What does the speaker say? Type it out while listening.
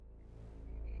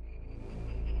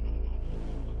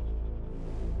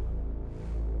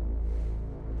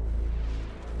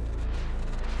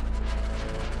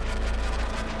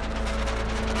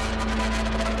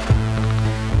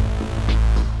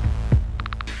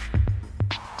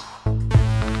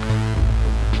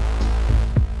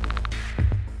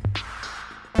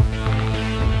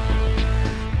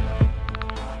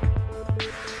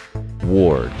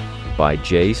Ward by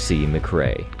J.C.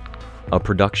 McCrae. A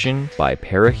production by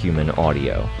Parahuman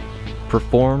Audio.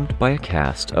 Performed by a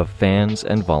cast of fans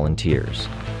and volunteers.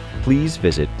 Please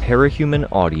visit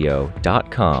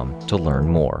parahumanaudio.com to learn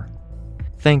more.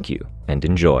 Thank you and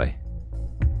enjoy.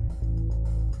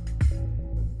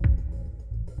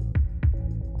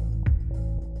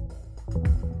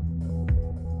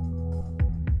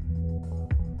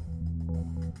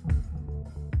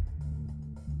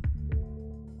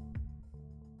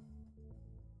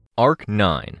 Arc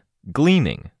 9,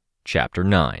 Gleaming, Chapter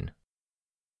 9.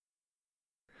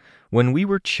 When we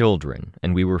were children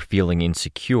and we were feeling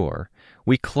insecure,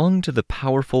 we clung to the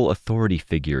powerful authority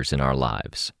figures in our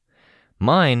lives.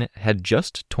 Mine had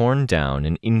just torn down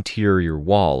an interior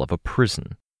wall of a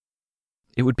prison.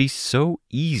 It would be so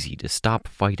easy to stop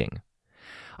fighting.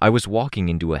 I was walking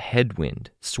into a headwind,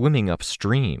 swimming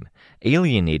upstream,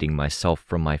 alienating myself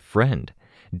from my friend,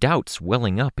 doubts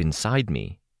welling up inside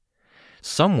me.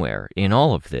 Somewhere in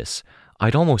all of this,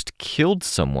 I'd almost killed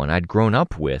someone I'd grown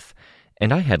up with,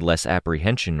 and I had less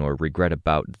apprehension or regret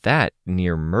about that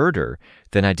near murder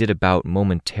than I did about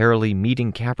momentarily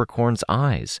meeting Capricorn's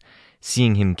eyes,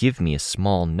 seeing him give me a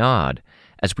small nod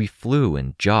as we flew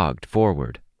and jogged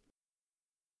forward.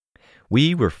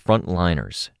 We were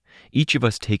frontliners, each of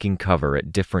us taking cover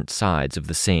at different sides of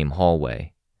the same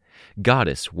hallway.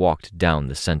 Goddess walked down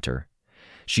the center.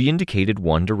 She indicated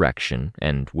one direction,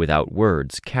 and without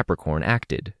words, Capricorn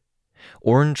acted.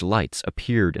 Orange lights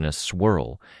appeared in a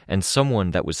swirl, and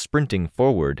someone that was sprinting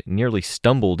forward nearly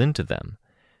stumbled into them.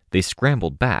 They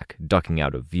scrambled back, ducking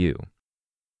out of view.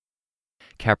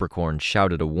 Capricorn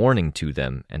shouted a warning to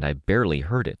them, and I barely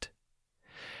heard it.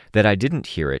 That I didn't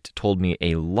hear it told me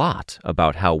a lot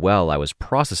about how well I was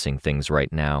processing things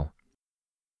right now.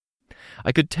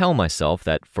 I could tell myself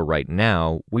that for right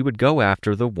now, we would go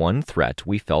after the one threat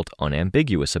we felt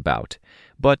unambiguous about,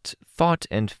 but thought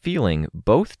and feeling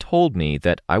both told me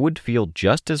that I would feel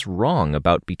just as wrong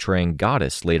about betraying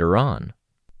Goddess later on.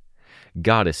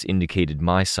 Goddess indicated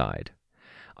my side.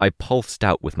 I pulsed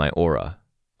out with my aura.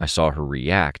 I saw her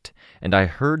react, and I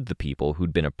heard the people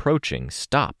who'd been approaching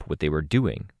stop what they were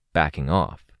doing, backing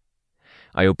off.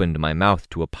 I opened my mouth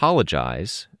to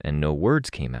apologize, and no words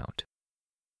came out.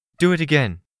 "Do it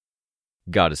again."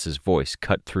 Goddess's voice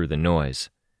cut through the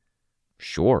noise.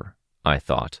 "Sure," I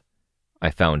thought. I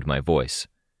found my voice.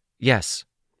 "Yes."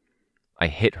 I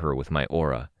hit her with my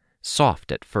aura,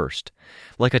 soft at first,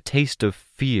 like a taste of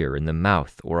fear in the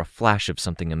mouth or a flash of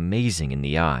something amazing in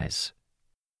the eyes.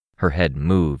 Her head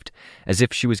moved, as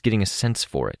if she was getting a sense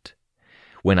for it.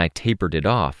 When I tapered it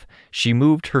off, she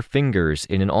moved her fingers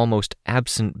in an almost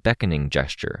absent beckoning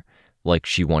gesture, like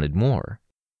she wanted more.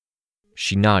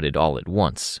 She nodded all at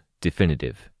once,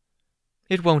 definitive.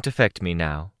 "It won't affect me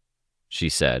now," she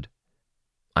said.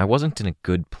 I wasn't in a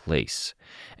good place,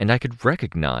 and I could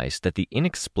recognize that the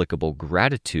inexplicable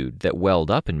gratitude that welled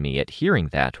up in me at hearing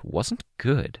that wasn't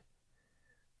good.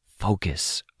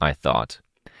 Focus, I thought.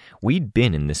 We'd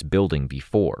been in this building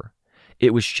before.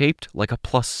 It was shaped like a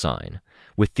plus sign,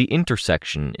 with the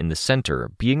intersection in the center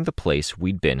being the place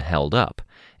we'd been held up,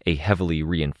 a heavily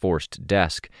reinforced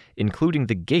desk, including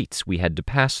the gates we had to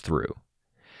pass through.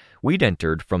 We'd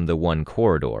entered from the one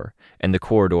corridor, and the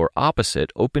corridor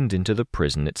opposite opened into the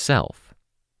prison itself.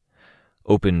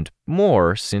 Opened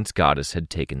more since Goddess had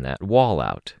taken that wall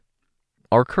out.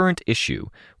 Our current issue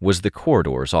was the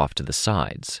corridors off to the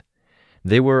sides.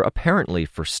 They were apparently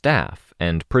for staff,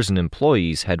 and prison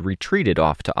employees had retreated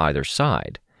off to either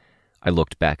side. I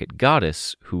looked back at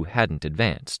Goddess, who hadn't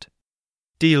advanced.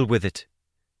 "Deal with it,"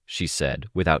 she said,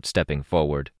 without stepping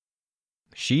forward.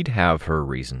 She'd have her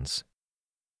reasons.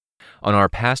 On our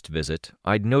past visit,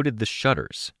 I'd noted the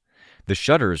shutters. The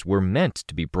shutters were meant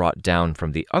to be brought down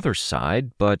from the other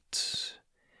side, but...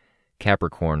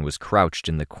 Capricorn was crouched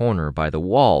in the corner by the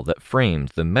wall that framed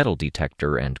the metal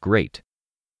detector and grate.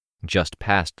 Just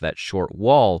past that short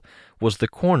wall was the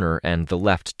corner and the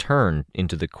left turn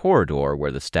into the corridor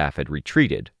where the staff had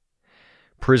retreated.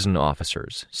 Prison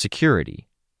officers, security,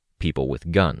 people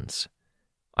with guns.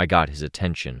 I got his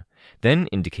attention, then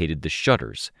indicated the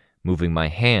shutters, moving my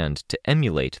hand to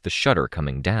emulate the shutter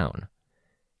coming down.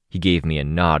 He gave me a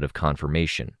nod of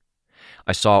confirmation.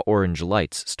 I saw orange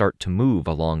lights start to move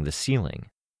along the ceiling.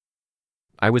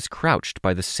 I was crouched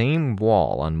by the same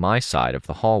wall on my side of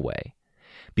the hallway.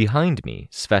 Behind me,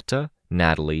 Sveta,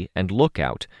 Natalie, and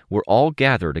Lookout were all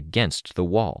gathered against the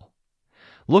wall.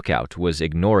 Lookout was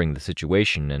ignoring the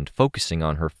situation and focusing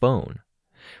on her phone.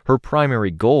 Her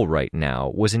primary goal right now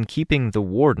was in keeping the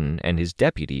warden and his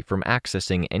deputy from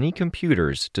accessing any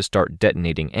computers to start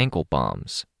detonating ankle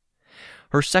bombs.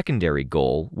 Her secondary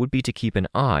goal would be to keep an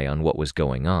eye on what was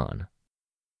going on.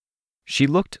 She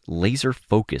looked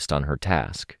laser-focused on her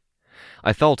task.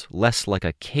 I felt less like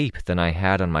a cape than I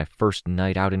had on my first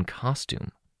night out in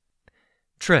costume.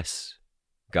 "Triss,"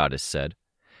 Goddess said.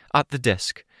 "At the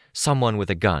desk, someone with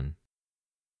a gun."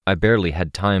 I barely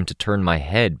had time to turn my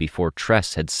head before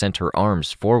Tress had sent her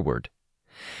arms forward.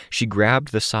 She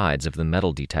grabbed the sides of the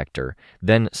metal detector,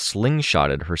 then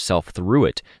slingshotted herself through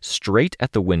it straight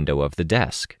at the window of the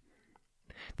desk.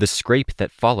 The scrape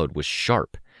that followed was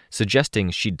sharp, suggesting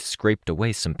she'd scraped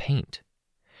away some paint.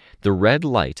 The red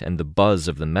light and the buzz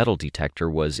of the metal detector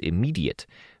was immediate,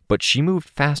 but she moved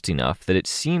fast enough that it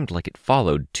seemed like it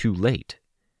followed too late.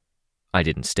 I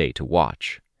didn't stay to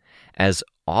watch. As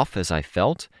off as I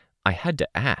felt, I had to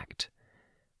act.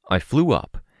 I flew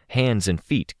up, hands and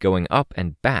feet going up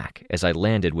and back as I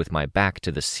landed with my back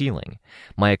to the ceiling,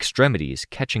 my extremities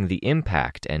catching the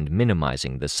impact and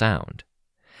minimizing the sound.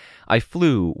 I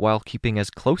flew while keeping as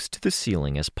close to the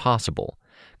ceiling as possible,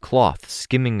 cloth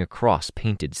skimming across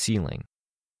painted ceiling.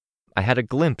 I had a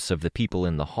glimpse of the people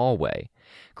in the hallway,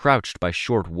 crouched by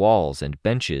short walls and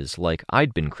benches like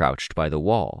I'd been crouched by the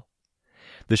wall.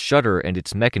 The shutter and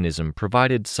its mechanism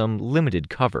provided some limited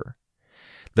cover.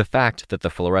 The fact that the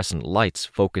fluorescent lights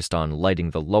focused on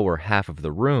lighting the lower half of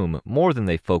the room more than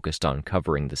they focused on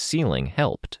covering the ceiling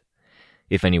helped.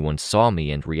 If anyone saw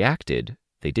me and reacted,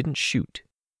 they didn't shoot.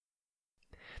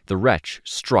 The wretch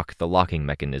struck the locking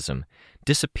mechanism,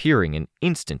 disappearing an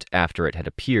instant after it had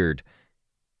appeared.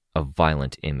 A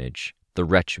violent image, the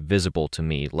wretch visible to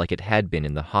me like it had been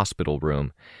in the hospital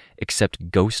room,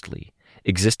 except ghostly,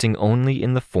 existing only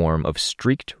in the form of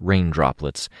streaked rain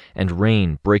droplets and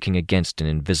rain breaking against an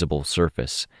invisible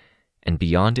surface, and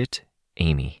beyond it,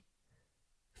 Amy.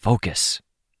 Focus!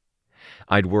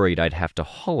 I'd worried I'd have to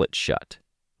haul it shut.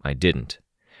 I didn't.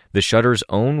 The shutter's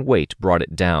own weight brought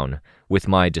it down, with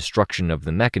my destruction of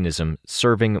the mechanism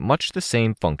serving much the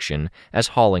same function as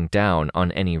hauling down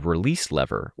on any release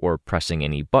lever or pressing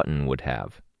any button would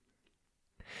have.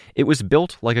 It was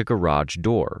built like a garage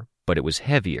door, but it was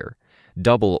heavier,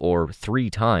 double or 3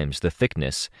 times the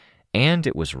thickness, and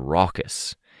it was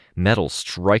raucous, metal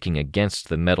striking against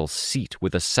the metal seat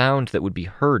with a sound that would be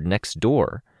heard next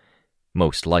door,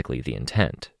 most likely the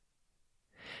intent.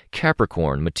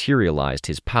 Capricorn materialized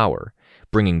his power,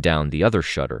 bringing down the other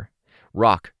shutter,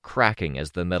 rock cracking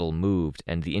as the metal moved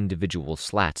and the individual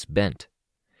slats bent.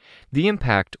 The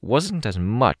impact wasn't as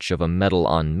much of a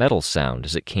metal-on-metal sound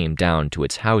as it came down to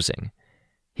its housing.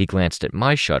 He glanced at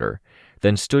my shutter,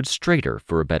 then stood straighter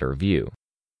for a better view.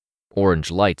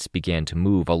 Orange lights began to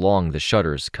move along the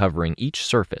shutters covering each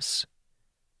surface.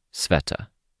 Sveta.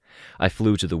 I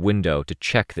flew to the window to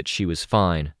check that she was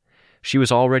fine. She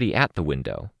was already at the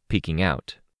window, peeking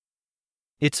out.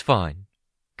 "It's fine,"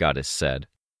 Goddess said.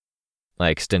 I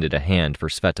extended a hand for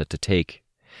Sveta to take.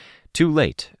 Too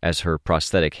late, as her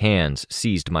prosthetic hands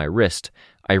seized my wrist,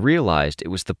 I realized it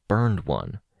was the burned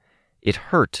one.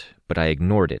 It hurt, but I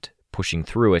ignored it, pushing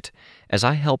through it, as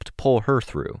I helped pull her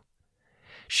through.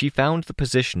 She found the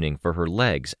positioning for her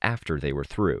legs after they were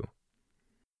through.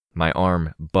 My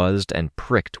arm buzzed and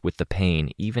pricked with the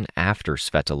pain even after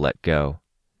Sveta let go.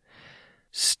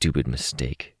 Stupid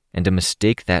mistake, and a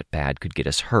mistake that bad could get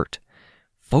us hurt.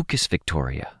 Focus,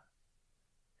 Victoria.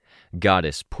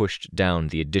 Goddess pushed down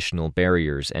the additional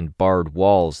barriers and barred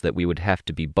walls that we would have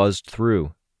to be buzzed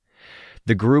through.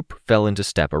 The group fell into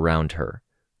step around her,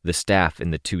 the staff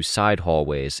in the 2 side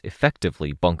hallways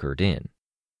effectively bunkered in.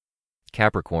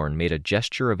 Capricorn made a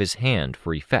gesture of his hand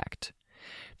for effect.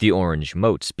 The orange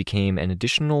motes became an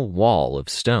additional wall of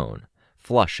stone,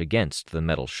 flush against the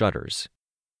metal shutters.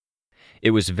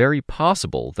 It was very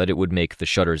possible that it would make the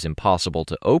shutters impossible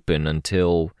to open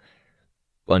until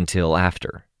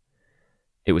after.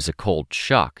 It was a cold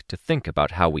shock to think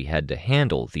about how we had to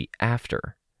handle the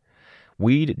after.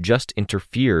 We'd just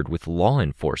interfered with law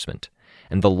enforcement,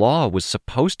 and the law was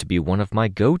supposed to be one of my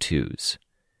go-tos.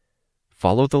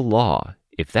 Follow the law.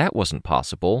 If that wasn't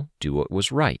possible, do what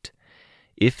was right.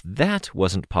 If that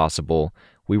wasn't possible,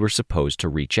 we were supposed to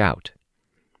reach out.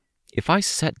 If I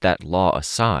set that law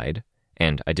aside,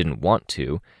 and I didn't want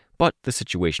to, but the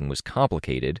situation was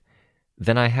complicated,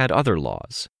 then I had other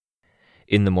laws.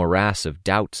 In the morass of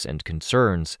doubts and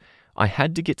concerns, I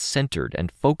had to get centered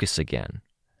and focus again.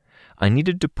 I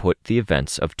needed to put the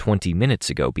events of 20 minutes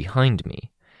ago behind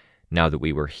me. Now that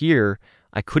we were here,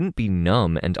 I couldn't be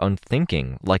numb and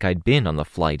unthinking like I'd been on the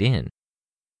flight in.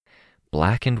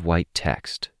 Black and white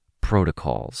text,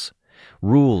 protocols,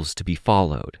 rules to be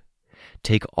followed.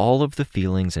 Take all of the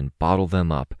feelings and bottle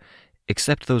them up,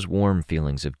 except those warm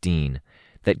feelings of Dean,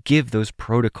 that give those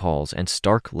protocols and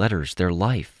stark letters their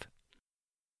life.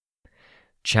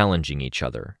 Challenging each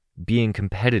other, being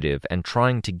competitive and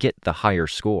trying to get the higher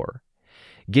score,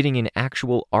 getting in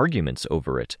actual arguments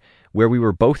over it, where we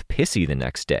were both pissy the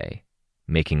next day,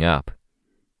 making up.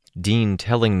 Dean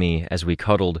telling me as we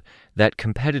cuddled that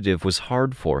competitive was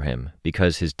hard for him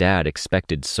because his dad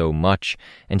expected so much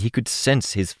and he could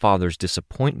sense his father's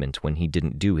disappointment when he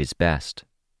didn't do his best.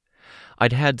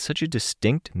 I'd had such a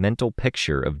distinct mental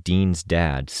picture of Dean's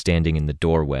dad standing in the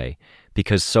doorway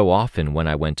because so often when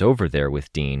I went over there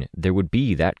with Dean, there would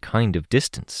be that kind of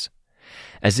distance.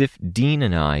 As if Dean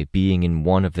and I being in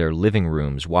one of their living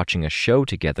rooms watching a show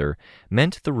together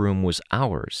meant the room was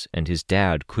ours and his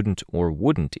dad couldn't or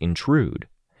wouldn't intrude.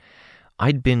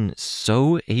 I'd been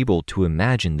so able to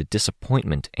imagine the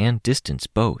disappointment and distance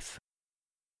both.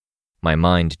 My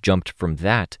mind jumped from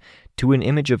that to an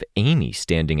image of Amy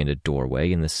standing in a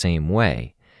doorway in the same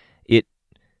way.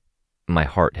 My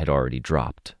heart had already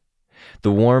dropped.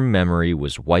 The warm memory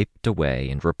was wiped away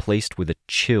and replaced with a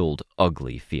chilled,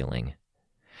 ugly feeling.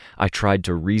 I tried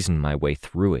to reason my way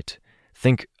through it,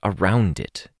 think around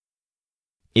it.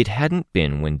 It hadn't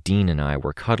been when Dean and I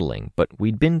were cuddling, but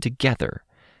we'd been together.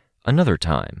 Another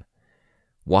time.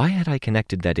 Why had I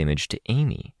connected that image to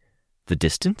Amy? The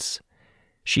distance?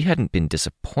 She hadn't been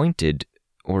disappointed,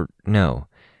 or no.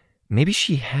 Maybe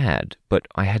she had, but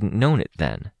I hadn't known it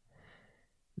then.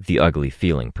 The ugly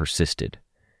feeling persisted.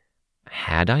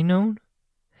 Had I known?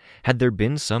 Had there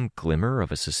been some glimmer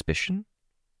of a suspicion?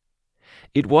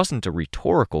 It wasn't a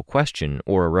rhetorical question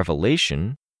or a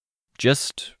revelation,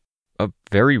 just a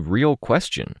very real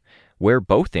question, where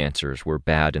both answers were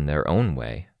bad in their own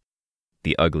way.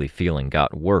 The ugly feeling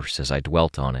got worse as I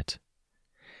dwelt on it.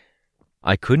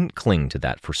 I couldn't cling to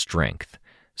that for strength,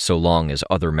 so long as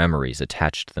other memories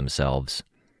attached themselves.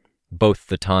 Both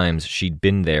the times she'd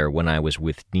been there when I was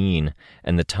with Dean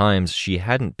and the times she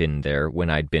hadn't been there when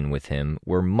I'd been with him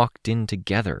were mucked in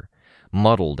together,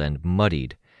 muddled and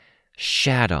muddied,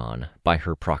 shat on by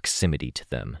her proximity to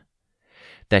them.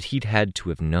 That he'd had to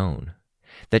have known.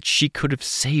 That she could have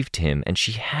saved him and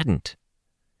she hadn't.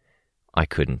 I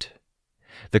couldn't.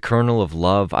 The kernel of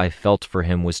love I felt for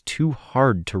him was too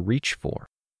hard to reach for.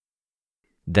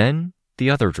 Then the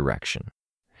other direction.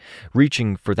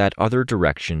 Reaching for that other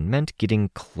direction meant getting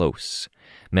close,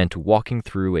 meant walking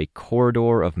through a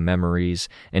corridor of memories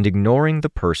and ignoring the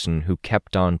person who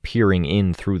kept on peering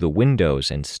in through the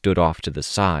windows and stood off to the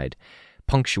side,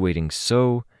 punctuating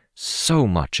so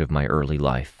much of my early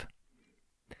life.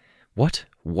 What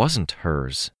wasn't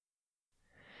hers?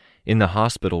 In the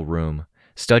hospital room,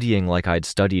 studying like I'd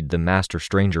studied the Master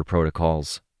Stranger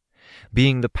protocols.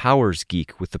 Being the powers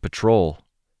geek with the patrol.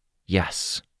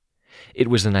 Yes. It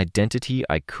was an identity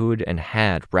I could and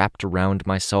had wrapped around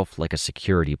myself like a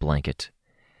security blanket.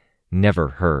 Never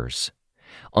hers.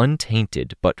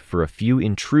 Untainted but for a few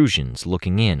intrusions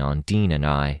looking in on Dean and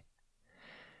I.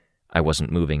 I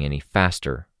wasn't moving any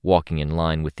faster, walking in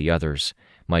line with the others,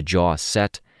 my jaw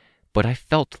set, but I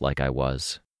felt like I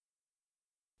was.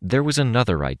 There was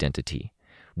another identity,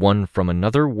 one from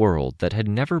another world that had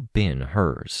never been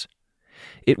hers.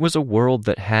 It was a world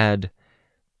that had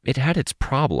its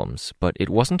problems, but it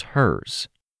wasn't hers.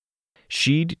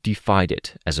 She'd defied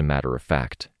it, as a matter of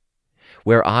fact.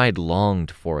 Where I'd longed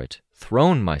for it,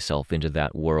 thrown myself into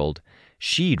that world,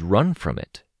 she'd run from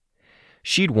it.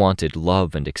 She'd wanted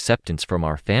love and acceptance from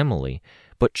our family,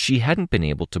 but she hadn't been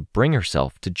able to bring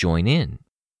herself to join in.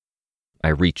 I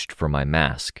reached for my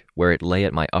mask, where it lay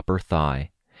at my upper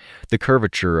thigh, the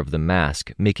curvature of the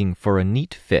mask making for a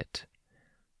neat fit.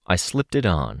 I slipped it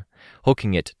on,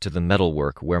 hooking it to the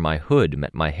metalwork where my hood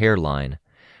met my hairline,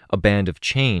 a band of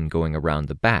chain going around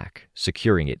the back,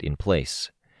 securing it in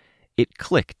place. It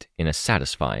clicked in a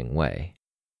satisfying way.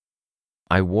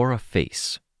 I wore a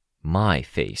face, my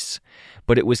face,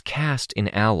 but it was cast in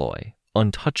alloy,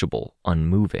 untouchable,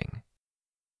 unmoving.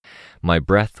 My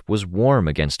breath was warm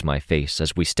against my face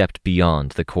as we stepped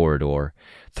beyond the corridor,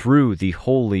 through the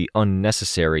wholly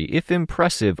unnecessary, if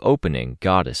impressive, opening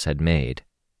Goddess had made.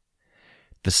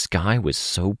 The sky was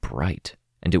so bright,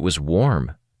 and it was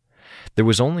warm. There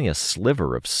was only a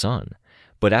sliver of sun,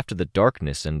 but after the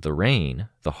darkness and the rain,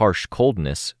 the harsh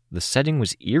coldness, the setting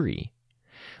was eerie.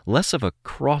 Less of a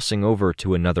crossing over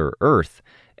to another Earth,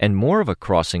 and more of a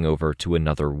crossing over to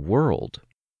another world.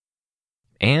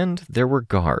 And there were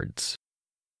guards.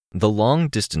 The long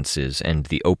distances and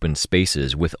the open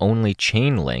spaces with only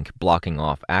chain link blocking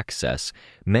off access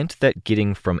meant that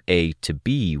getting from A to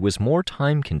B was more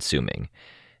time-consuming,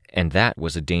 and that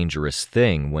was a dangerous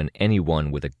thing when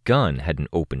anyone with a gun had an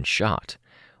open shot,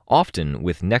 often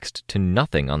with next to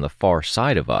nothing on the far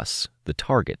side of us, the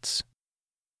targets.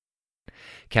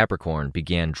 Capricorn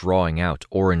began drawing out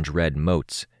orange-red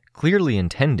motes, clearly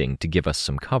intending to give us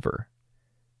some cover.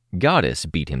 Goddess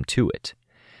beat him to it.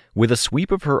 With a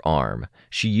sweep of her arm,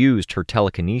 she used her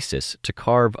telekinesis to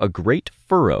carve a great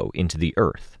furrow into the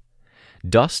earth.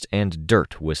 Dust and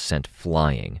dirt was sent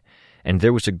flying, and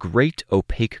there was a great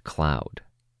opaque cloud.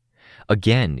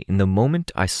 Again, in the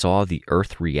moment I saw the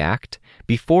earth react,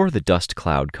 before the dust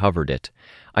cloud covered it,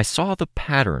 I saw the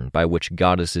pattern by which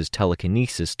Goddess's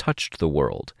telekinesis touched the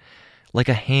world, like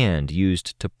a hand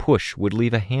used to push would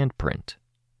leave a handprint.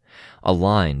 A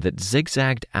line that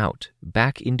zigzagged out,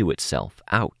 back into itself,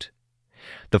 out.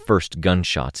 The first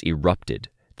gunshots erupted,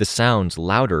 the sounds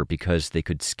louder because they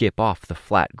could skip off the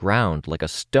flat ground like a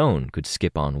stone could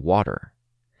skip on water.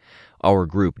 Our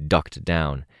group ducked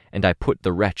down, and I put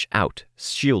the wretch out,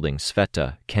 shielding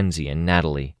Sveta, Kenzie, and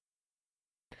Natalie.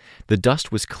 The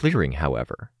dust was clearing,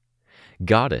 however.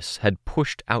 Goddess had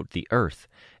pushed out the earth,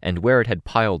 and where it had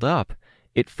piled up,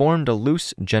 it formed a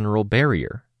loose general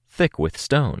barrier, thick with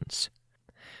stones.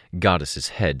 Goddess's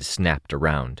head snapped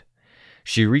around.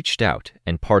 She reached out,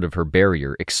 and part of her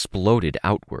barrier exploded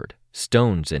outward,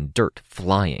 stones and dirt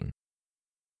flying.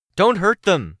 "Don't hurt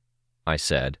them," I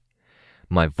said.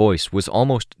 My voice was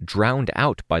almost drowned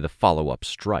out by the follow-up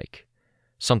strike,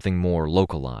 something more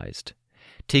localized,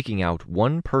 taking out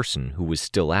one person who was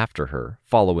still after her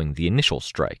following the initial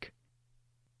strike.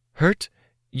 "Hurt?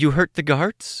 You hurt the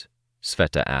guards?"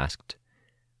 Sveta asked.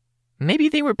 "Maybe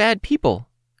they were bad people,"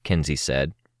 Kenzie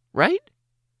said. "Right?"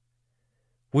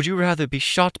 "Would you rather be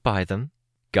shot by them?"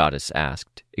 Goddess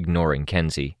asked, ignoring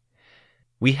Kenzie.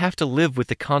 "We have to live with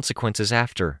the consequences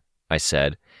after," I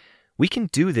said. "We can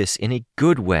do this in a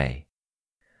good way."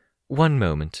 "One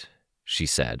moment," she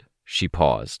said. She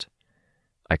paused.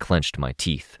 I clenched my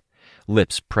teeth,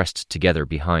 lips pressed together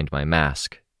behind my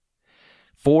mask.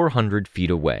 400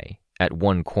 feet away, at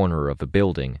one corner of a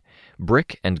building,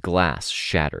 brick and glass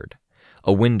shattered,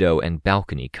 a window and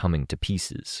balcony coming to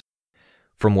pieces.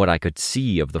 From what I could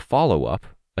see of the follow-up,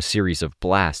 a series of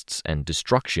blasts and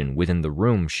destruction within the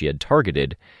room she had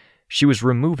targeted, she was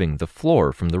removing the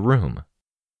floor from the room.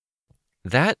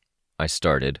 "That," I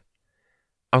started.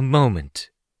 "A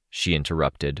moment," she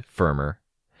interrupted, firmer.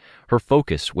 Her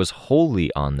focus was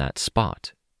wholly on that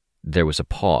spot. There was a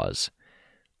pause.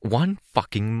 "One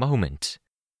fucking moment."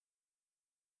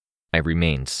 I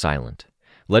remained silent,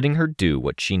 letting her do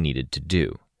what she needed to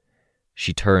do.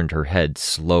 She turned her head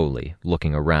slowly,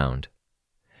 looking around.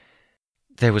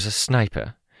 "There was a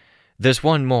sniper. There's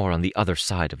one more on the other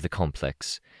side of the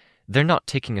complex. They're not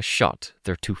taking a shot,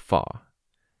 they're too far."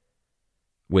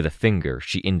 With a finger,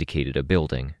 she indicated a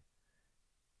building.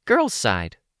 "Girls'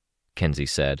 side," Kenzie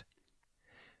said.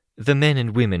 "The men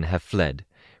and women have fled,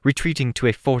 retreating to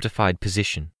a fortified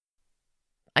position."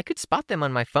 "I could spot them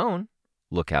on my phone,"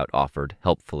 Lookout offered,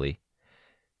 helpfully.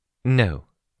 "No,"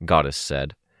 Goddess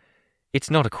said. "It's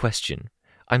not a question.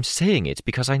 I'm saying it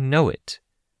because I know it."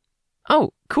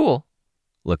 "Oh, cool,"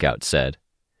 Lookout said.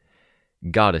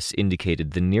 Goddess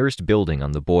indicated the nearest building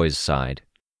on the boys' side.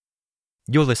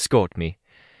 "You'll escort me.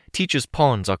 Teacher's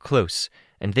pawns are close,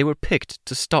 and they were picked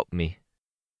to stop me."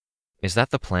 "Is that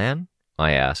the plan?"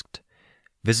 I asked.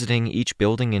 "Visiting each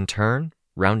building in turn,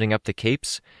 rounding up the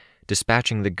capes,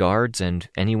 dispatching the guards and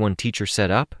anyone teacher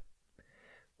set up?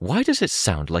 Why does it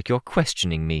sound like you're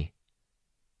questioning me?"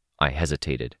 I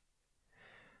hesitated.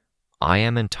 "I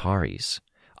am Antares.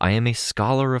 I am a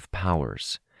scholar of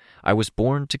powers. I was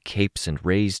born to capes and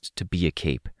raised to be a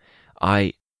cape.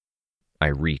 I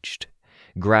reached,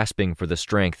 grasping for the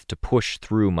strength to push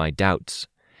through my doubts.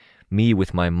 Me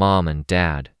with my mom and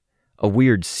dad. A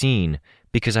weird scene,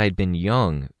 because I had been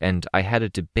young, and I had a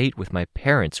debate with my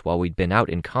parents while we'd been out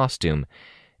in costume,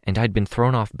 and I'd been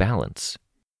thrown off balance.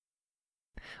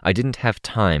 I didn't have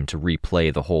time to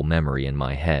replay the whole memory in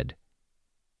my head.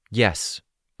 "Yes,"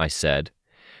 I said.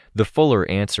 The fuller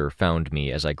answer found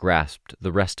me as I grasped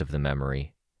the rest of the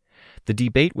memory. The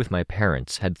debate with my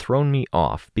parents had thrown me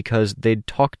off because they'd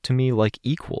talked to me like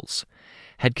equals,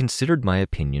 had considered my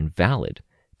opinion valid,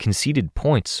 conceded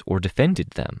points or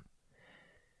defended them.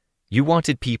 "You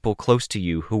wanted people close to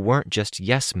you who weren't just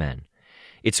yes men.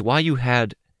 It's why you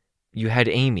had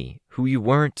Amy, who you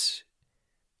weren't—"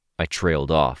 I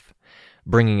trailed off.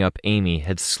 Bringing up Amy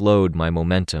had slowed my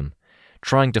momentum.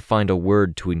 Trying to find a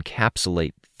word to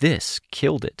encapsulate this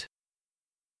killed it.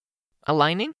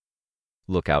 "Aligning?"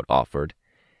 Lookout offered.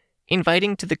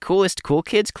 "Inviting to the coolest cool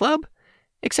kids club?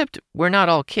 Except we're not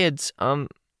all kids,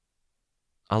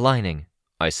 "Aligning,"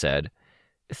 I said.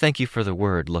 "Thank you for the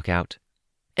word, Lookout."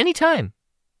 "Anytime."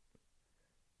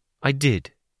 I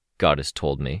did, Goddess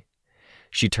told me.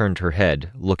 She turned her head,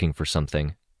 looking for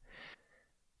something.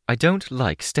 I don't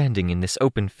like standing in this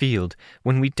open field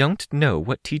when we don't know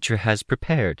what teacher has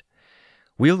prepared.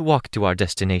 We'll walk to our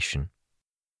destination.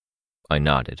 I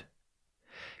nodded.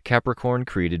 Capricorn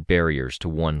created barriers to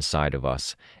one side of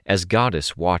us, as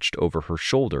Goddess watched over her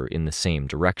shoulder in the same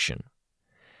direction.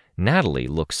 Natalie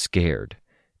looked scared.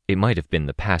 It might have been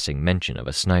the passing mention of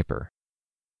a sniper.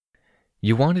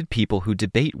 You wanted people who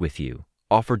debate with you,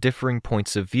 offer differing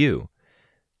points of view.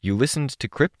 You listened to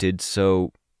Cryptid,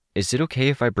 so is it okay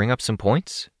if I bring up some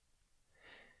points?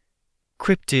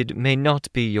 Cryptid may not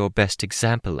be your best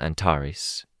example,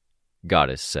 Antares,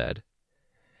 Goddess said.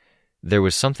 There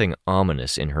was something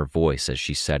ominous in her voice as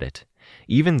she said it,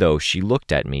 even though she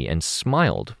looked at me and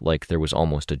smiled like there was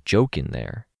almost a joke in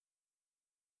there.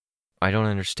 I don't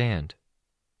understand.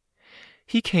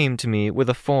 He came to me with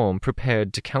a form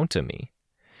prepared to counter me,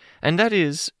 and that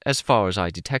is, as far as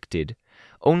I detected,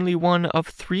 only one of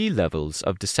 3 levels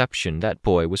of deception that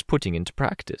boy was putting into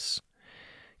practice.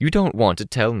 You don't want to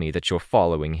tell me that you're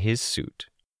following his suit.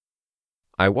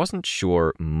 I wasn't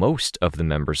sure most of the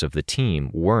members of the team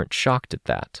weren't shocked at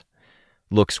that.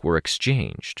 Looks were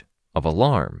exchanged, of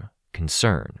alarm,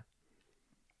 concern.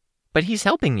 But he's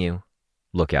helping you,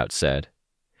 Lookout said.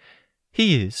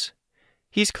 He is.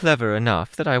 He's clever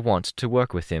enough that I want to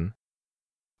work with him.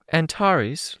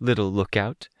 Antares, little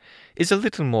Lookout, is a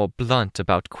little more blunt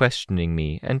about questioning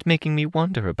me and making me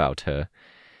wonder about her,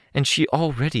 and she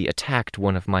already attacked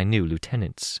one of my new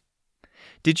lieutenants.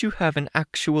 Did you have an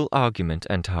actual argument,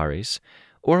 Antares,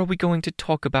 or are we going to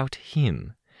talk about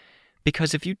him?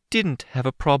 Because if you didn't have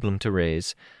a problem to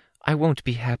raise, I won't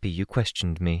be happy you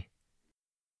questioned me.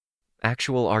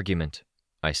 Actual argument,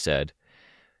 I said.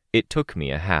 It took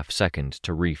me a half-second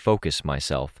to refocus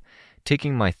myself,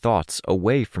 taking my thoughts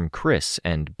away from Chris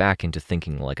and back into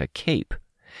thinking like a cape,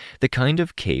 the kind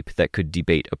of cape that could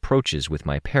debate approaches with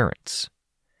my parents.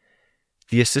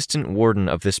 The assistant warden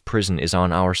of this prison is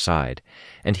on our side,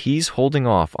 and he's holding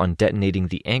off on detonating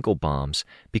the ankle bombs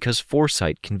because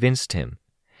Foresight convinced him.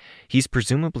 He's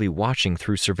presumably watching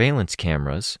through surveillance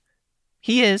cameras.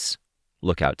 He is,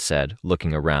 Lookout said,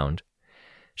 looking around.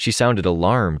 She sounded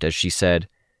alarmed as she said,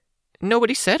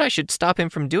 Nobody said I should stop him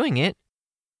from doing it.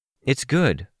 It's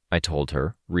good, I told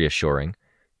her, reassuring.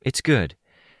 It's good.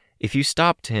 If you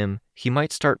stopped him, he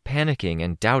might start panicking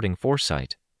and doubting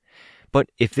Foresight. But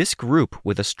if this group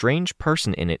with a strange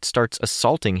person in it starts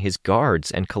assaulting his guards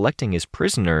and collecting his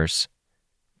prisoners...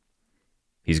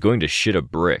 He's going to shit a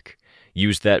brick,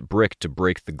 use that brick to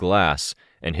break the glass,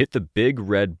 and hit the big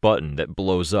red button that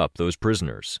blows up those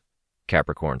prisoners,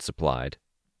 Capricorn supplied.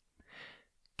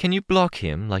 Can you block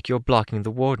him like you're blocking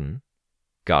the warden?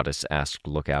 Goddess asked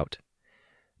Lookout.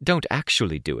 Don't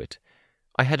actually do it.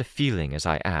 I had a feeling as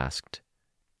I asked.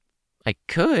 I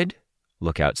could,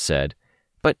 Lookout said,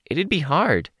 but it'd be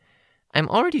hard. I'm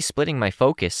already splitting my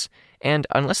focus, and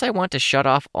unless I want to shut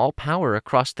off all power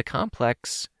across the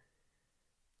complex...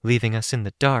 Leaving us in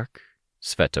the dark,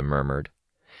 Sveta murmured.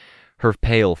 Her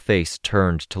pale face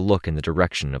turned to look in the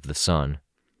direction of the sun.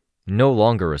 No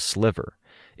longer a sliver.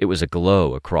 It was a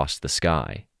glow across the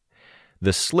sky.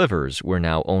 The slivers were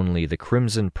now only the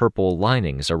crimson-purple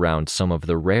linings around some of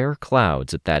the rare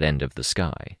clouds at that end of the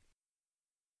sky.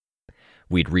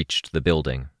 We'd reached the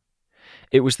building.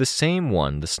 It was the same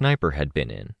one the sniper had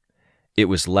been in. It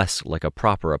was less like a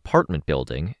proper apartment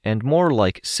building and more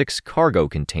like 6 cargo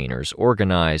containers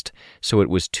organized so it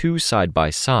was 2 side by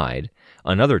side,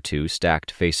 another 2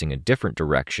 stacked facing a different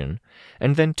direction,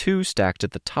 and then 2 stacked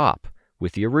at the top,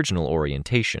 with the original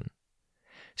orientation.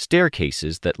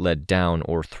 Staircases that led down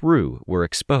or through were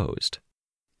exposed.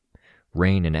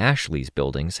 Rain and Ashley's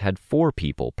buildings had 4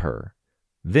 people per.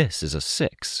 This is a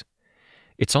 6.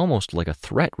 It's almost like a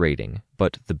threat rating,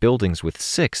 but the buildings with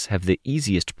 6 have the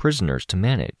easiest prisoners to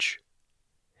manage.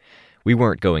 We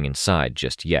weren't going inside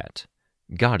just yet.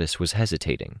 Goddess was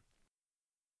hesitating.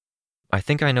 I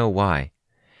think I know why.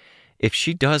 If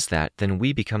she does that, then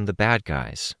we become the bad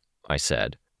guys, I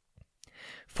said.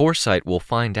 Foresight will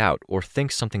find out or think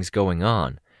something's going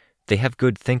on. They have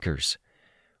good thinkers.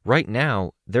 Right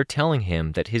now, they're telling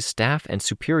him that his staff and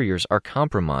superiors are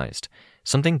compromised.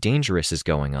 Something dangerous is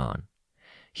going on.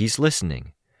 He's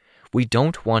listening. We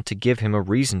don't want to give him a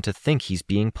reason to think he's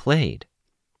being played.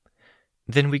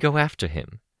 Then we go after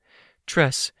him.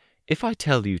 Tress, if I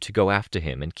tell you to go after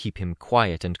him and keep him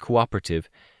quiet and cooperative,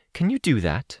 can you do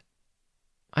that?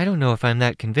 I don't know if I'm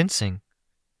that convincing.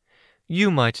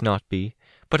 You might not be,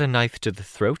 but a knife to the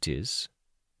throat is,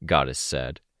 Goddess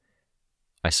said.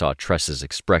 I saw Tress's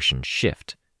expression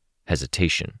shift,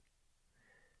 hesitation.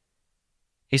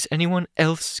 Is anyone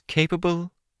else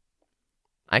capable?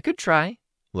 I could try,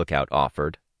 Lookout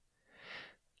offered.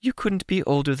 You couldn't be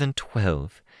older than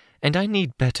 12, and I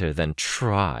need better than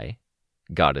try,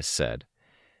 Goddess said.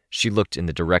 She looked in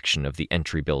the direction of the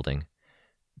entry building.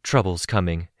 Trouble's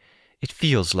coming. It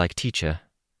feels like teacher.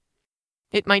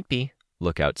 It might be,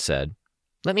 Lookout said.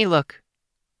 Let me look.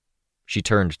 She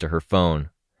turned to her phone.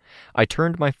 I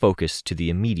turned my focus to the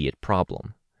immediate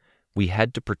problem. We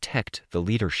had to protect the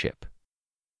leadership.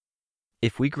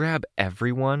 If we grab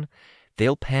everyone,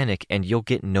 they'll panic and you'll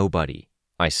get nobody,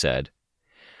 I said.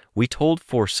 We told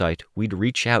Foresight we'd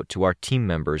reach out to our team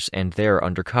members and their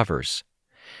undercovers.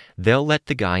 They'll let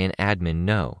the guy in admin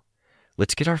know.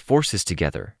 Let's get our forces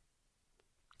together.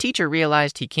 Teacher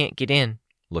realized he can't get in,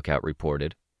 Lookout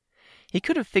reported. He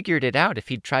could have figured it out if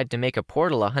he'd tried to make a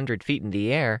portal 100 feet in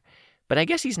the air, but I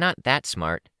guess he's not that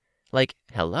smart. Like,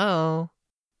 hello?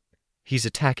 He's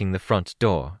attacking the front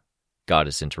door,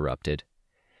 Goddess interrupted.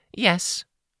 Yes,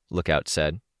 Lookout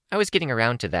said. I was getting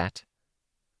around to that.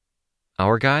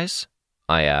 Our guys?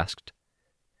 I asked.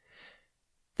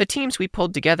 The teams we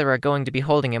pulled together are going to be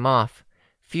holding him off.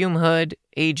 Fume Hood,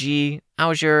 AG,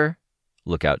 Azure,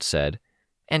 Lookout said.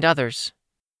 And others.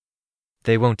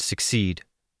 They won't succeed,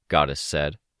 Goddess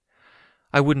said.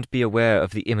 I wouldn't be aware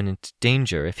of the imminent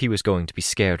danger if he was going to be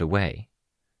scared away.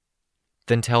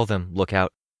 Then tell them,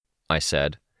 Lookout, I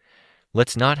said.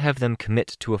 Let's not have them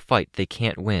commit to a fight they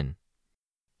can't win.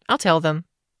 I'll tell them.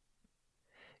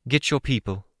 Get your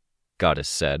people, Goddess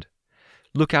said.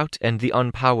 Lookout and the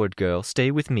unpowered girl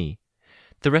stay with me.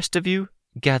 The rest of you,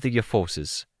 gather your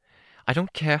forces. I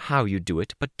don't care how you do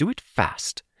it, but do it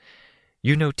fast.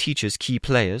 You know Teacher's key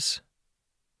players?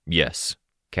 Yes,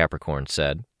 Capricorn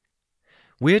said.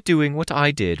 We're doing what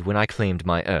I did when I claimed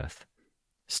my Earth.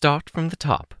 Start from the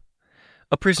top.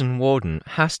 A prison warden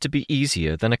has to be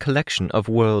easier than a collection of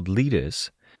world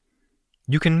leaders.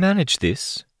 You can manage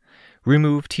this.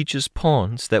 Remove Teacher's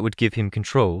pawns that would give him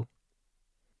control.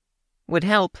 Would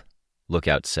help,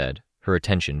 Lookout said, her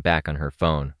attention back on her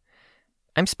phone.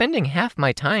 I'm spending half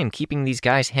my time keeping these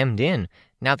guys hemmed in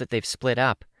now that they've split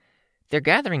up. They're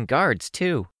gathering guards,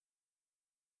 too.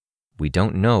 We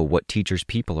don't know what Teacher's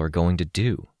people are going to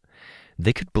do.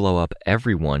 They could blow up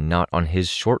everyone not on his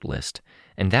shortlist,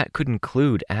 and that could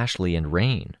include Ashley and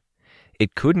Rain.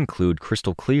 It could include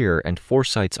Crystal Clear and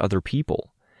Foresight's other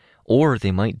people. Or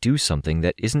they might do something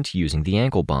that isn't using the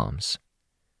ankle bombs.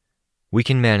 We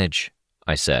can manage,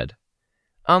 I said.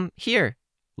 Here,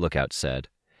 Lookout said.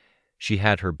 She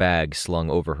had her bag slung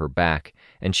over her back,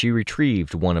 and she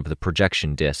retrieved one of the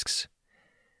projection discs.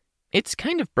 It's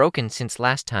kind of broken since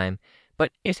last time,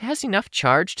 but it has enough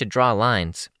charge to draw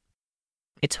lines.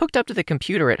 It's hooked up to the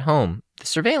computer at home. The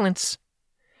surveillance...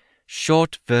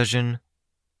 Short version.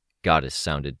 Goddess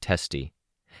sounded testy.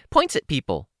 Points at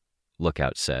people,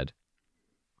 Lookout said.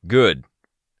 Good,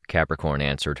 Capricorn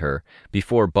answered her,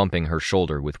 before bumping her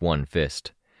shoulder with one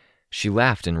fist. She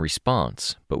laughed in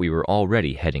response, but we were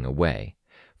already heading away,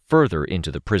 further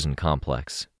into the prison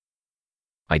complex.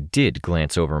 I did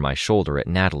glance over my shoulder at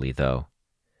Natalie, though.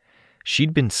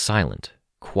 She'd been silent,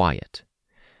 quiet.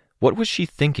 What was she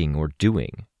thinking or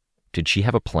doing? Did she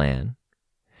have a plan?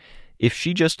 If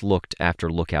she just looked after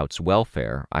Lookout's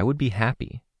welfare, I would be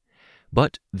happy.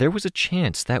 But there was a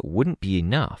chance that wouldn't be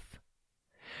enough.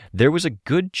 There was a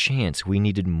good chance we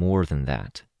needed more than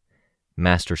that.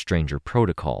 Master Stranger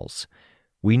protocols.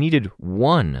 We needed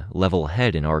one level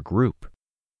head in our group.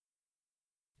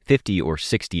 50 or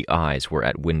 60 eyes were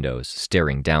at windows,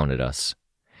 staring down at us.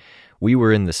 We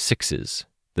were in the 6s,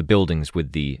 the buildings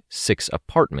with the 6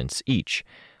 apartments each,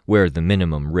 where the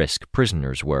minimum risk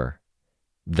prisoners were.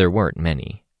 There weren't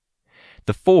many.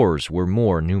 The 4s were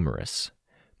more numerous,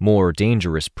 more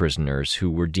dangerous prisoners who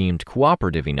were deemed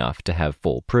cooperative enough to have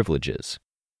full privileges.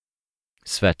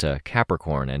 Sveta,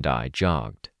 Capricorn, and I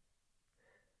jogged.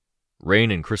 Rain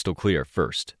and Crystal Clear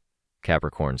first,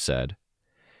 Capricorn said.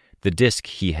 The disc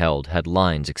he held had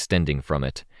lines extending from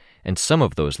it, and some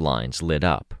of those lines lit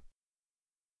up.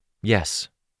 Yes,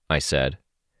 I said.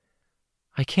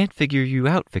 I can't figure you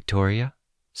out, Victoria,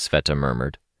 Sveta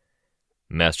murmured.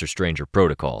 Master Stranger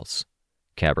protocols,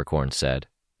 Capricorn said.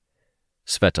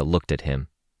 Sveta looked at him.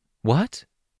 What?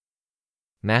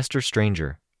 Master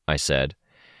Stranger, I said.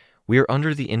 We are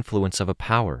under the influence of a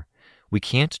power. We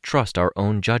can't trust our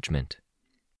own judgment.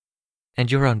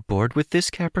 And you're on board with this,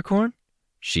 Capricorn?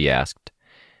 She asked.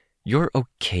 You're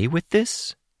okay with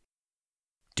this?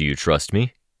 Do you trust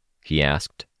me? He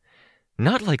asked.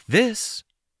 Not like this,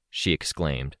 she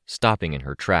exclaimed, stopping in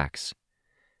her tracks.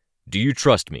 Do you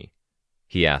trust me?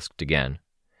 He asked again.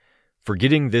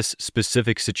 Forgetting this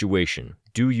specific situation,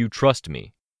 do you trust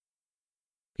me?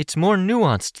 It's more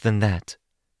nuanced than that.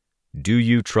 Do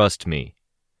you trust me?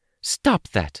 Stop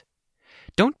that!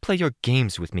 Don't play your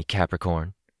games with me,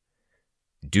 Capricorn.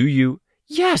 Do you?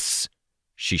 Yes!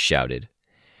 She shouted.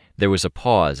 There was a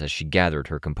pause as she gathered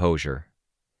her composure.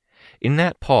 In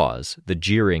that pause, the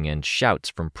jeering and shouts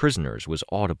from prisoners was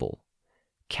audible.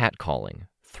 Catcalling,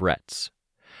 threats,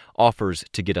 offers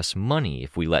to get us money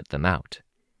if we let them out.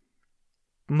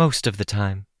 Most of the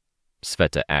time,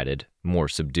 Sveta added, more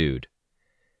subdued.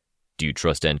 Do you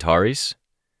trust Antares?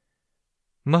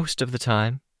 Most of the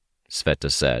time,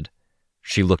 Sveta said.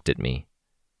 She looked at me.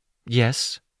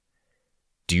 Yes.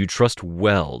 Do you trust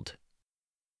Weld?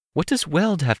 What does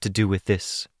Weld have to do with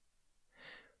this?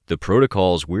 The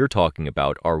protocols we're talking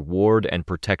about are ward and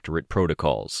protectorate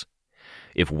protocols.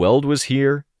 If Weld was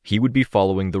here, he would be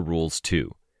following the rules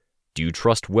too. Do you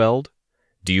trust Weld?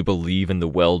 Do you believe in the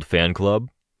Weld fan club?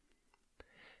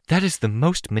 That is the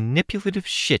most manipulative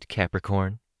shit,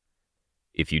 Capricorn.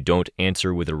 If you don't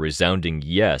answer with a resounding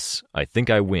yes, I think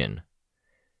I win.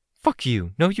 Fuck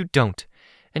you. No, you don't.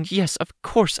 And yes, of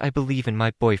course I believe in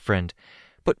my boyfriend,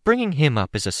 but bringing him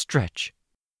up is a stretch.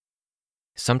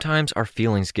 Sometimes our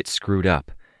feelings get screwed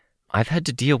up. I've had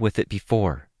to deal with it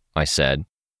before, I said.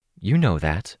 You know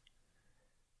that.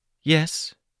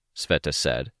 Yes, Sveta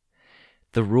said.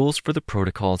 The rules for the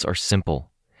protocols are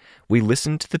simple. We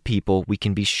listen to the people we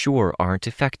can be sure aren't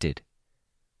affected.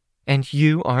 And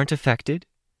you aren't affected?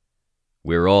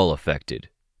 We're all affected,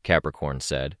 Capricorn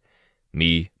said.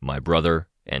 Me, my brother,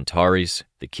 Antares,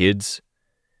 the kids.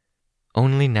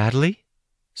 Only Natalie?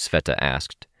 Sveta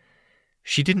asked.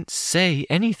 She didn't say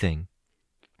anything.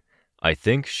 I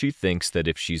think she thinks that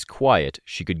if she's quiet,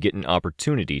 she could get an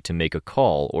opportunity to make a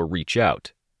call or reach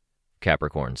out,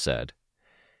 Capricorn said.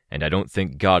 And I don't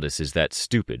think Goddess is that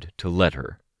stupid to let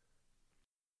her.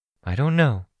 I don't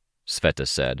know, Sveta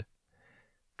said.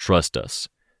 Trust us.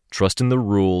 Trust in the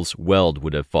rules Weld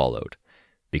would have followed,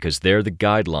 because they're the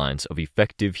guidelines of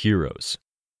effective heroes.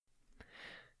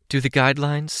 Do the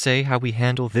guidelines say how we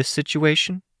handle this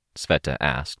situation? Sveta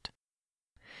asked.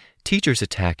 Teacher's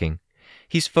attacking.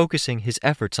 He's focusing his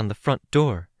efforts on the front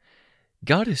door.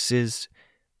 Goddess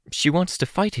she wants to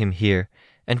fight him here,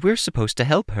 and we're supposed to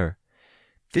help her.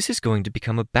 This is going to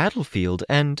become a battlefield,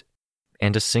 and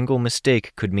a single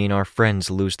mistake could mean our friends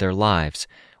lose their lives,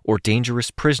 or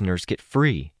dangerous prisoners get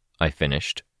free, I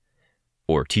finished.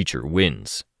 Or Teacher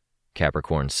wins,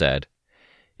 Capricorn said.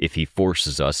 If he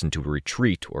forces us into a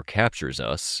retreat or captures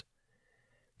us.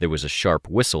 There was a sharp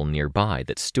whistle nearby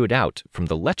that stood out from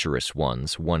the lecherous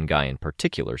ones one guy in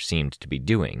particular seemed to be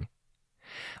doing.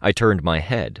 I turned my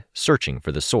head, searching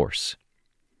for the source.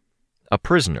 A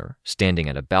prisoner, standing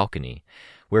at a balcony,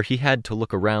 where he had to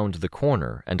look around the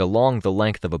corner and along the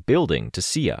length of a building to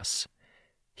see us.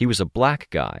 He was a black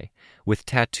guy, with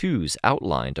tattoos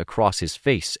outlined across his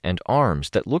face and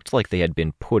arms that looked like they had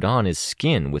been put on his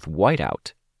skin with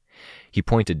whiteout. He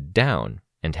pointed down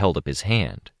and held up his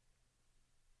hand.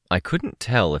 I couldn't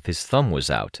tell if his thumb was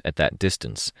out at that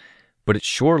distance, but it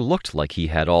sure looked like he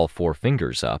had all 4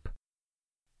 fingers up.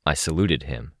 I saluted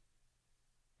him.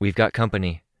 We've got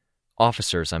company.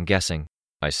 Officers, I'm guessing,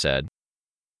 I said.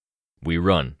 We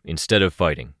run instead of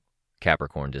fighting,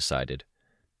 Capricorn decided.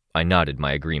 I nodded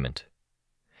my agreement.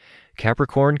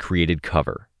 Capricorn created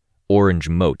cover, orange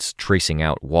motes tracing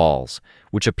out walls,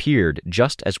 which appeared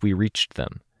just as we reached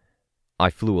them. I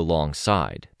flew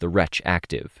alongside, the wretch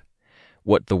active.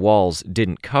 What the walls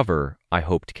didn't cover, I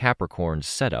hoped Capricorn's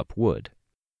setup would.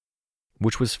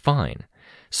 Which was fine,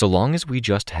 so long as we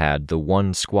just had the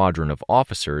 1 squadron of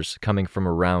officers coming from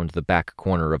around the back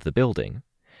corner of the building.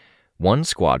 1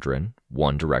 squadron,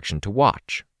 1 direction to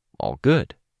watch. All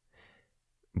good.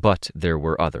 But there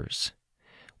were others.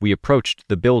 We approached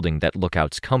the building that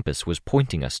Lookout's compass was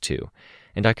pointing us to,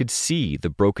 and I could see the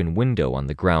broken window on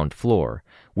the ground floor,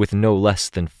 with no less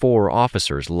than 4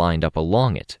 officers lined up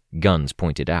along it, guns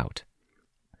pointed out.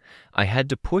 I had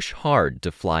to push hard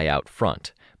to fly out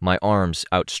front, my arms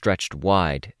outstretched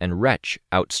wide and Wretch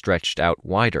outstretched out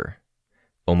wider.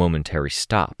 A momentary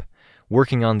stop,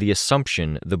 working on the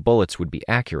assumption the bullets would be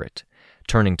accurate,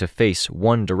 turning to face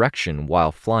one direction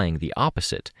while flying the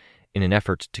opposite, in an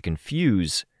effort to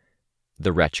confuse.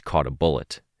 The Wretch caught a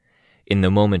bullet. In the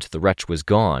moment the Wretch was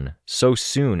gone, so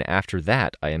soon after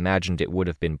that I imagined it would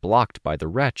have been blocked by the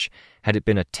Wretch had it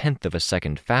been 1/10 of a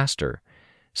second faster.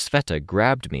 Sveta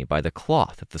grabbed me by the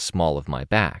cloth at the small of my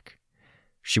back.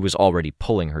 She was already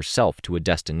pulling herself to a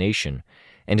destination,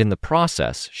 and in the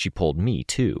process she pulled me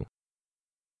too.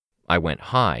 I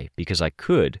went high because I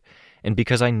could, and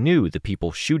because I knew the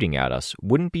people shooting at us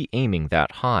wouldn't be aiming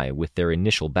that high with their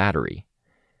initial battery.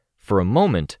 For a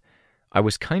moment, I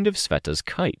was kind of Sveta's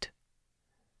kite.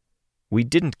 We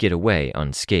didn't get away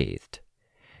unscathed.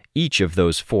 Each of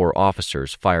those 4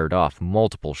 officers fired off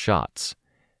multiple shots.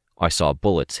 I saw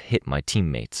bullets hit my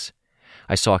teammates.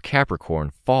 I saw Capricorn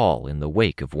fall in the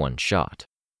wake of one shot.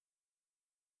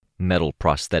 Metal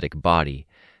prosthetic body,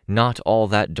 not all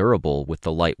that durable with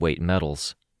the lightweight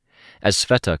metals. As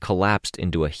Sveta collapsed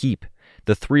into a heap,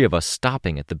 the 3 of us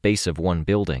stopping at the base of one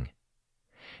building.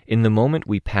 In the moment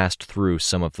we passed through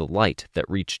some of the light that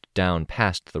reached down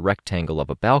past the rectangle of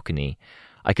a balcony,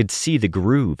 I could see the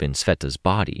groove in Sveta's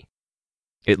body.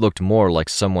 It looked more like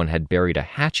someone had buried a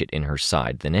hatchet in her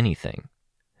side than anything.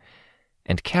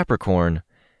 And Capricorn,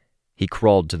 he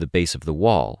crawled to the base of the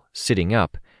wall, sitting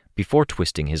up, before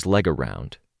twisting his leg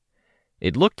around.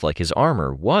 It looked like his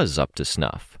armor was up to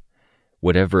snuff.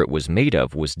 Whatever it was made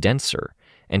of was denser,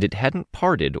 and it hadn't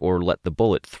parted or let the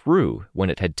bullet through when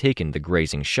it had taken the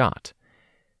grazing shot.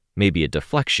 Maybe a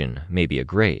deflection, maybe a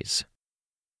graze.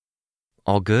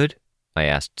 "All good?" I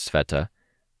asked Sveta.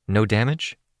 "No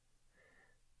damage?"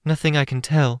 "Nothing I can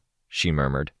tell," she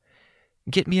murmured.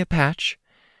 "Get me a patch.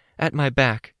 At my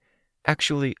back.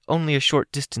 Actually, only a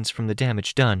short distance from the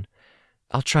damage done.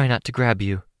 I'll try not to grab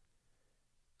you."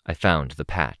 I found the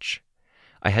patch.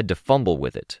 I had to fumble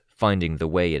with it, finding the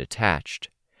way it attached.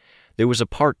 There was a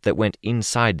part that went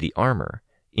inside the armor,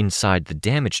 inside the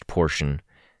damaged portion.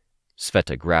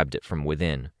 Sveta grabbed it from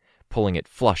within, pulling it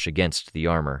flush against the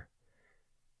armor.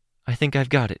 "I think I've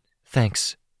got it.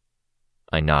 Thanks."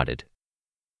 I nodded.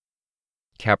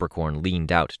 Capricorn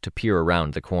leaned out to peer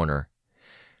around the corner.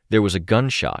 There was a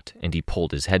gunshot, and he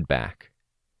pulled his head back.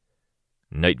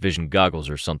 "Night vision goggles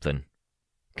or something,"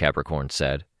 Capricorn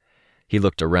said. He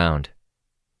looked around.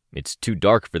 "It's too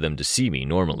dark for them to see me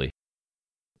normally."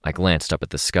 I glanced up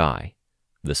at the sky.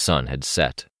 The sun had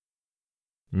set.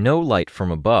 No light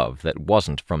from above that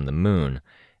wasn't from the moon,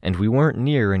 and we weren't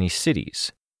near any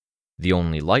cities. The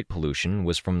only light pollution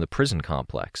was from the prison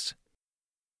complex.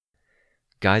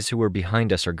 "Guys who were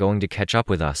behind us are going to catch up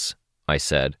with us," I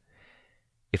said.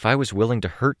 "If I was willing to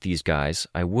hurt these guys,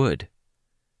 I would."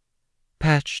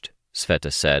 "Patched,"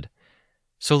 Sveta said,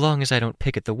 "so long as I don't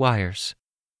pick at the wires."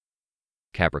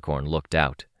 Capricorn looked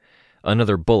out.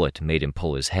 Another bullet made him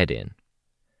pull his head in.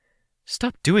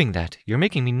 "Stop doing that. You're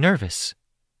making me nervous,"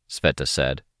 Sveta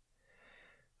said.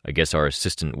 "I guess our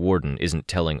assistant warden isn't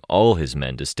telling all his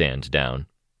men to stand down,"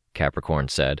 Capricorn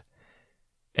said.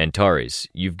 "Antares,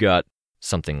 you've got..."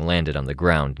 Something landed on the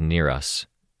ground near us.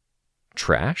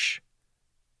 Trash?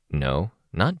 No,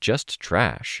 not just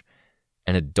trash.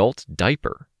 An adult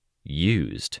diaper.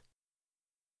 Used.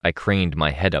 I craned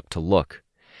my head up to look,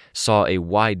 saw a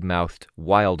wide-mouthed,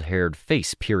 wild-haired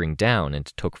face peering down, and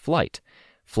took flight,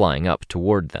 flying up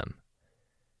toward them.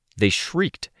 They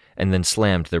shrieked and then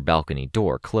slammed their balcony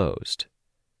door closed.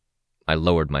 I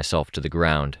lowered myself to the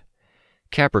ground.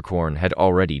 Capricorn had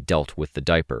already dealt with the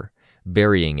diaper,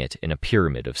 burying it in a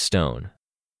pyramid of stone.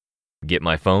 "Get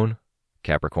my phone?"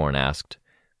 Capricorn asked.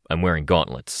 "I'm wearing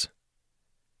gauntlets."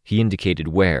 He indicated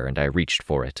where, and I reached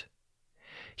for it.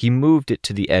 He moved it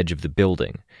to the edge of the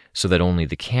building so that only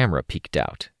the camera peeked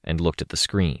out and looked at the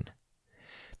screen.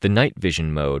 The night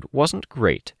vision mode wasn't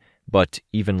great, but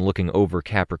even looking over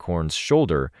Capricorn's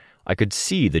shoulder, I could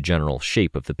see the general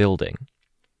shape of the building.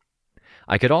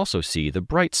 I could also see the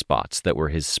bright spots that were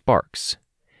his sparks.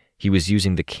 He was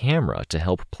using the camera to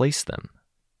help place them.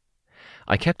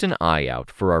 I kept an eye out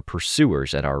for our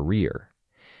pursuers at our rear.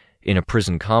 In a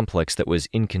prison complex that was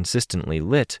inconsistently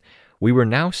lit, we were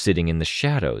now sitting in the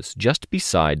shadows just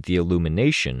beside the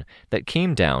illumination that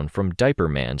came down from Diaper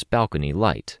Man's balcony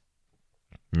light.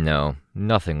 No,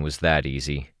 nothing was that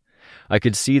easy. I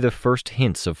could see the first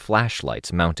hints of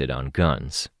flashlights mounted on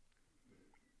guns.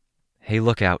 "Hey,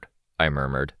 look out," I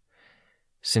murmured.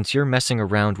 "Since you're messing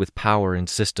around with power and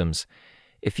systems,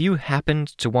 if you happened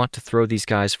to want to throw these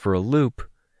guys for a loop..."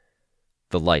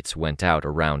 The lights went out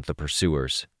around the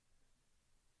pursuers.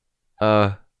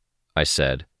 I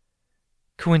said.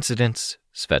 "Coincidence,"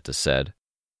 Sveta said.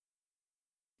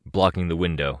 "Blocking the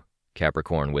window,"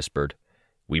 Capricorn whispered.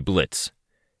 "We blitz.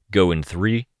 Go in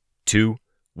 3, 2,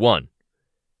 1.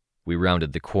 We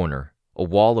rounded the corner. A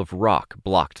wall of rock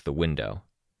blocked the window.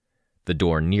 The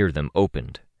door near them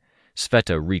opened.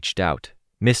 Sveta reached out,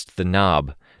 missed the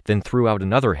knob, then threw out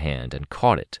another hand and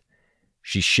caught it.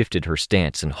 She shifted her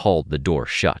stance and hauled the door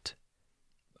shut.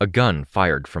 A gun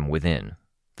fired from within.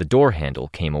 The door handle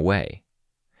came away.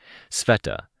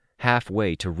 Sveta,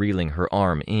 halfway to reeling her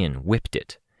arm in, whipped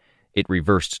it. It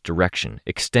reversed direction,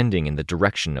 extending in the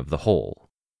direction of the hole.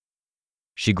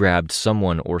 She grabbed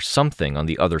someone or something on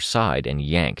the other side and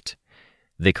yanked.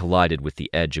 They collided with the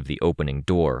edge of the opening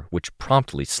door, which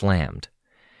promptly slammed.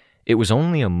 It was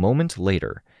only a moment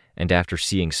later, and after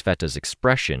seeing Sveta's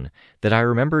expression, that I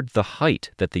remembered the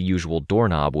height that the usual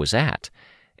doorknob was at,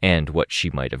 and what she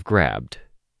might have grabbed.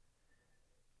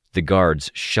 The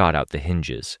guards shot out the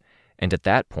hinges, and at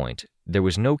that point, there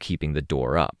was no keeping the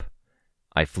door up.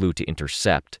 I flew to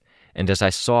intercept, and as I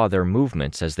saw their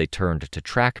movements as they turned to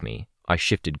track me, I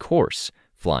shifted course,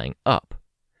 flying up.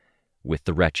 With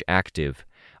the wretch active,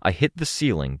 I hit the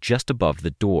ceiling just above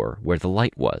the door where the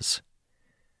light was.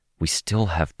 We still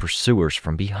have pursuers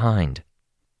from behind.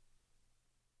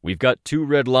 "We've got 2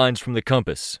 red lines from the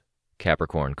compass,"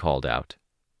 Capricorn called out.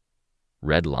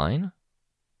 Red line?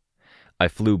 I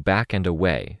flew back and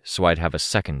away so I'd have a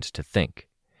second to think.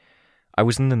 I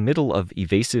was in the middle of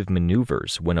evasive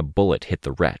maneuvers when a bullet hit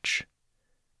the wretch.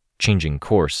 Changing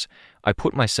course, I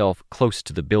put myself close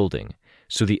to the building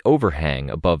so the overhang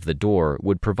above the door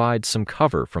would provide some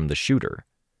cover from the shooter.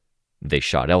 They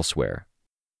shot elsewhere.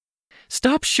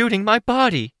 "Stop shooting my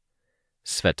body!"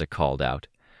 Sveta called out,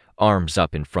 arms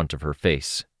up in front of her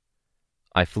face.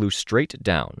 I flew straight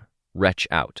down, wretch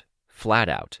out, flat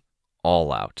out,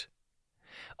 all out.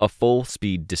 A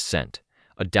full-speed descent,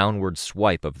 a downward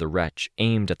swipe of the wretch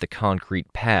aimed at the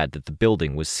concrete pad that the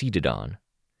building was seated on.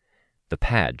 The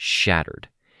pad shattered.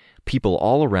 People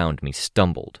all around me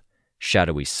stumbled,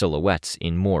 shadowy silhouettes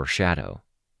in more shadow.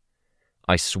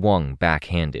 I swung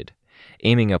backhanded,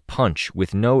 aiming a punch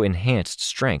with no enhanced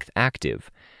strength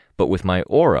active, but with my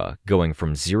aura going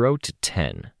from 0 to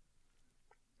 10.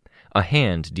 A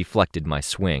hand deflected my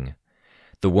swing.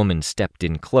 The woman stepped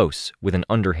in close with an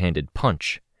underhanded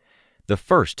punch. The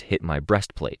first hit my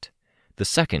breastplate. The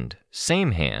second,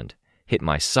 same hand, hit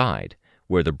my side,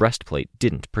 where the breastplate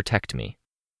didn't protect me.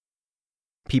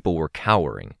 People were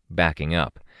cowering, backing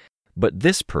up, but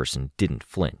this person didn't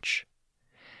flinch.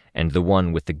 And the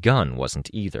one with the gun wasn't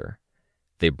either.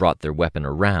 They brought their weapon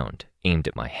around, aimed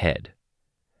at my head.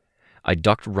 I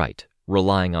ducked right,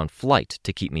 relying on flight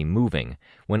to keep me moving,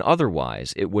 when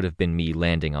otherwise it would have been me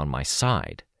landing on my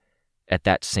side. At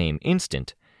that same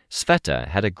instant, Sveta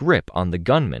had a grip on the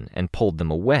gunman and pulled them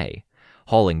away,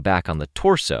 hauling back on the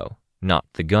torso, not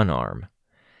the gun arm.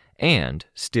 And,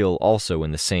 still also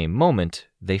in the same moment,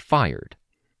 they fired.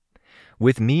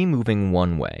 With me moving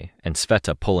one way and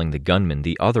Sveta pulling the gunman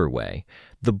the other way,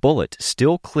 the bullet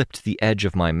still clipped the edge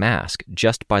of my mask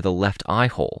just by the left eye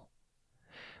hole.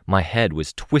 My head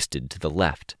was twisted to the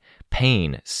left,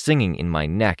 pain singing in my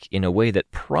neck in a way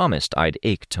that promised I'd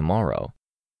ache tomorrow.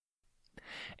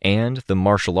 And the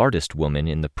martial artist woman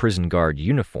in the prison guard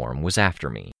uniform was after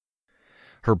me.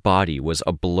 Her body was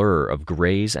a blur of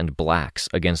grays and blacks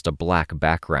against a black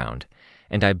background,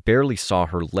 and I barely saw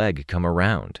her leg come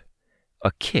around.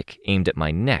 A kick aimed at my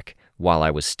neck while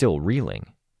I was still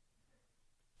reeling.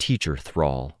 Teacher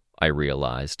thrall, I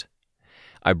realized.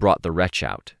 I brought the wretch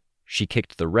out. She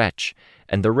kicked the wretch,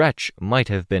 and the wretch might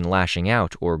have been lashing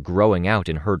out or growing out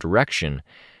in her direction,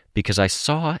 because I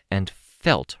saw and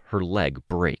felt her leg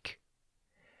break.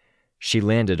 She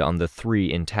landed on the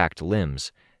 3 intact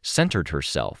limbs, centered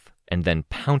herself, and then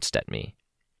pounced at me.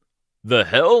 "The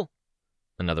hell?"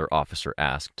 another officer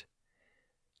asked.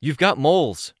 "You've got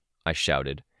moles," I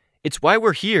shouted. "It's why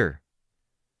we're here."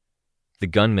 The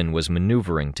gunman was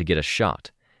maneuvering to get a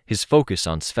shot, his focus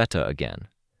on Sveta again.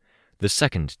 The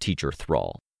second teacher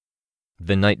thrall.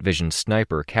 The night vision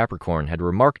sniper Capricorn had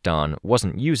remarked on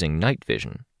wasn't using night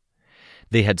vision.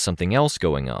 They had something else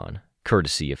going on,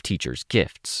 courtesy of teacher's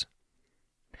gifts.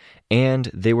 And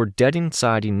they were dead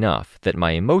inside enough that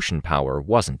my emotion power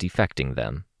wasn't affecting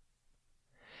them.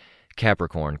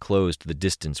 Capricorn closed the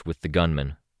distance with the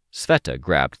gunman. Sveta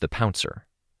grabbed the pouncer.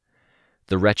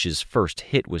 The wretch's first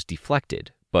hit was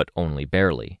deflected, but only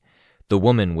barely. The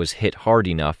woman was hit hard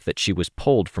enough that she was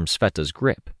pulled from Sveta's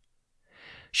grip.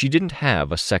 She didn't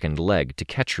have a second leg to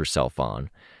catch herself on,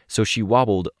 so she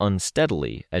wobbled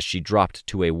unsteadily as she dropped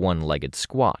to a one-legged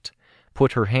squat,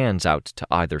 put her hands out to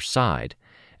either side,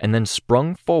 and then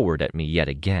sprung forward at me yet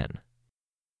again.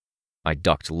 I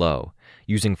ducked low,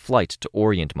 using flight to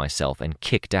orient myself, and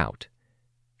kicked out.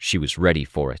 She was ready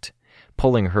for it,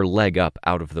 pulling her leg up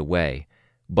out of the way,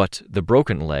 but the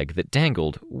broken leg that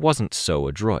dangled wasn't so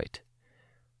adroit.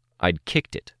 I'd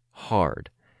kicked it hard,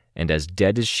 and as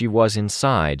dead as she was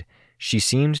inside, she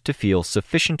seemed to feel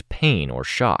sufficient pain or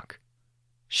shock.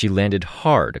 She landed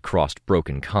hard across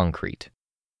broken concrete.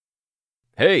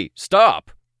 "Hey,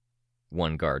 stop!"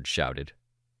 one guard shouted.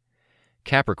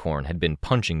 Capricorn had been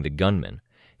punching the gunman,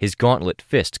 his gauntlet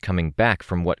fist coming back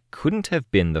from what couldn't have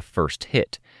been the first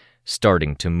hit,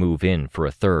 starting to move in for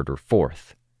a third or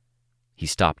fourth. He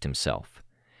stopped himself.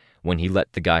 When he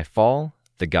let the guy fall,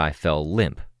 the guy fell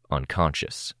limp,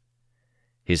 unconscious.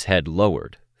 His head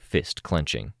lowered, fist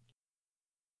clenching.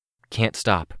 Can't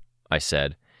stop, I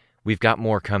said. We've got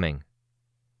more coming.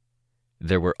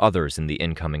 There were others in the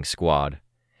incoming squad.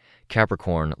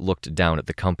 Capricorn looked down at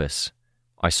the compass.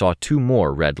 I saw 2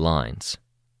 more red lines.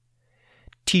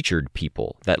 Teachered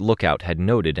people that Lookout had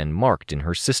noted and marked in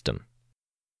her system.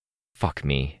 Fuck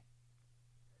me.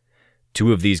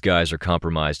 2 of these guys are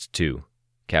compromised too,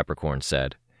 Capricorn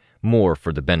said, more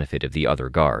for the benefit of the other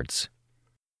guards.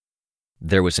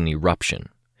 There was an eruption.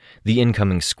 The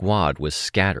incoming squad was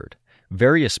scattered,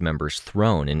 various members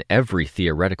thrown in every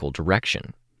theoretical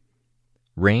direction.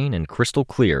 Rain and Crystal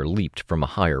Clear leaped from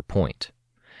a higher point.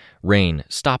 Rain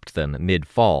stopped them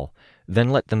mid-fall, then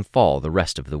let them fall the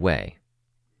rest of the way.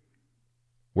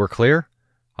 We're clear?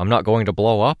 I'm not going to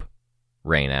blow up?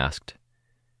 Rain asked.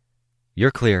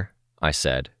 You're clear, I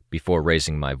said, before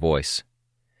raising my voice.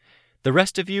 The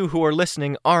rest of you who are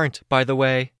listening aren't, by the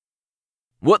way.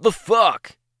 What the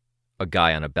fuck? A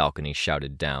guy on a balcony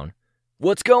shouted down.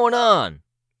 What's going on?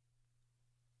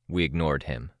 We ignored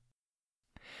him.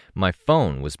 My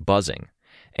phone was buzzing,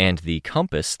 and the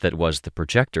compass that was the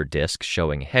projector disc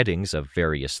showing headings of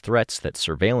various threats that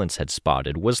surveillance had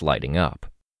spotted was lighting up.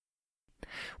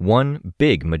 One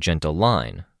big magenta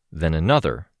line, then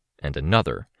another, and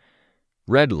another.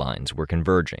 Red lines were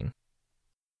converging.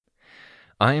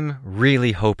 I'm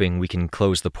really hoping we can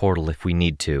close the portal if we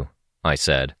need to, I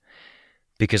said,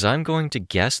 because I'm going to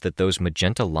guess that those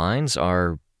magenta lines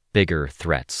are bigger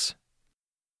threats.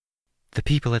 The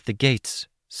people at the gates,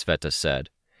 Sveta said.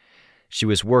 She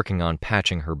was working on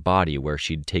patching her body where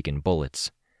she'd taken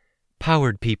bullets.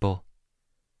 Powered people.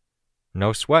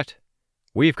 No sweat.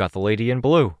 We've got the lady in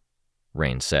blue,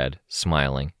 Rain said,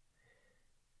 smiling.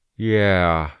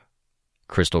 Yeah,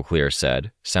 Crystal Clear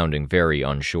said, sounding very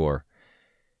unsure.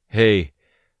 Hey,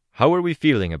 how are we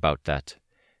feeling about that?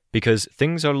 Because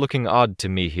things are looking odd to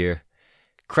me here.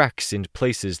 Cracks in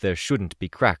places there shouldn't be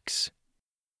cracks.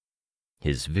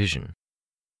 His vision.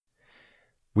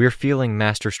 We're feeling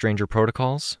Master Stranger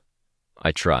protocols?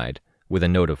 I tried, with a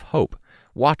note of hope,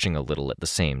 watching a little at the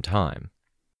same time.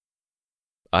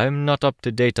 I'm not up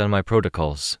to date on my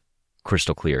protocols,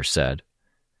 Crystal Clear said.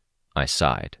 I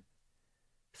sighed.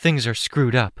 Things are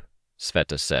screwed up,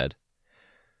 Sveta said.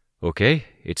 Okay,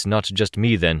 it's not just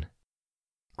me then,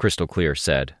 Crystal Clear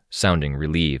said, sounding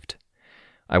relieved.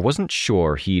 I wasn't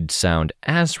sure he'd sound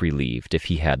as relieved if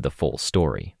he had the full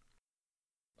story.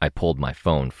 I pulled my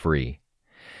phone free.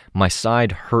 My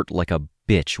side hurt like a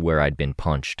bitch where I'd been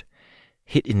punched.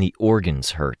 Hit in the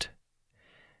organs hurt.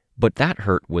 But that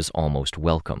hurt was almost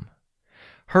welcome.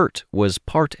 Hurt was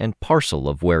part and parcel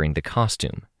of wearing the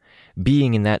costume,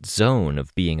 being in that zone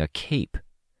of being a cape.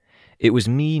 It was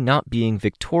me not being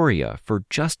Victoria for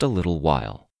just a little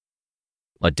while.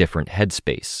 A different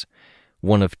headspace,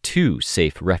 one of 2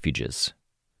 safe refuges.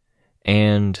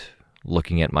 And,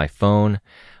 looking at my phone,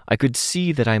 I could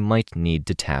see that I might need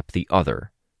to tap the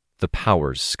other, the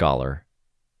Powers Scholar.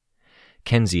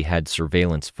 Kenzie had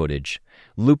surveillance footage,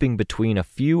 looping between a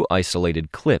few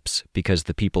isolated clips because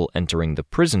the people entering the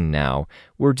prison now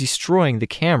were destroying the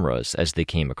cameras as they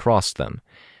came across them,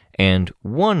 and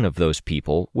one of those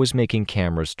people was making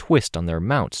cameras twist on their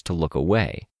mounts to look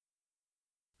away.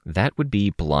 That would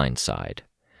be Blindside.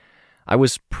 I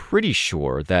was pretty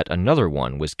sure that another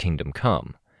one was Kingdom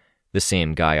Come. The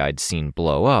same guy I'd seen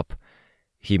blow up.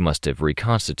 He must have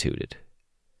reconstituted.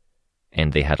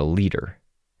 And they had a leader.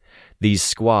 These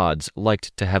squads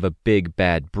liked to have a big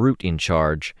bad brute in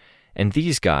charge, and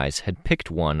these guys had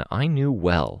picked one I knew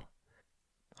well.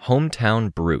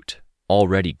 Hometown Brute,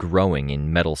 already growing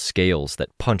in metal scales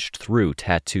that punched through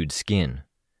tattooed skin.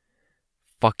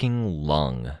 Fucking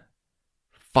Lung.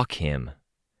 Fuck him.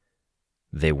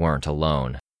 They weren't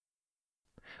alone.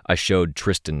 I showed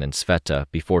Tristan and Sveta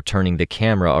before turning the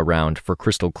camera around for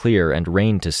Crystal Clear and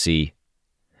Rain to see.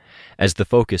 As the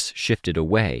focus shifted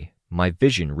away, my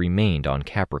vision remained on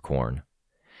Capricorn.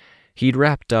 He'd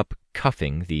wrapped up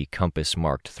cuffing the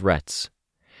compass-marked threats.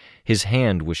 His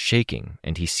hand was shaking,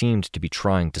 and he seemed to be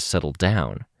trying to settle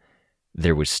down.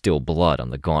 There was still blood on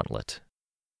the gauntlet.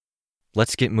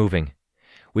 Let's get moving.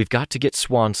 We've got to get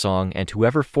Swansong and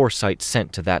whoever Foresight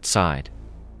sent to that side.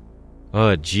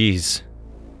 Oh, jeez,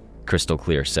 Crystal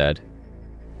Clear said.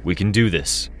 We can do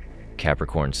this,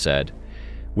 Capricorn said,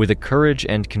 with a courage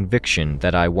and conviction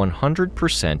that I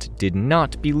 100% did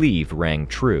not believe rang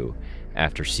true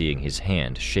after seeing his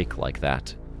hand shake like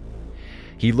that.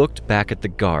 He looked back at the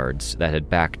guards that had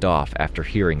backed off after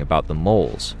hearing about the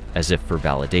moles, as if for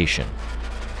validation.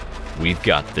 We've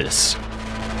got this.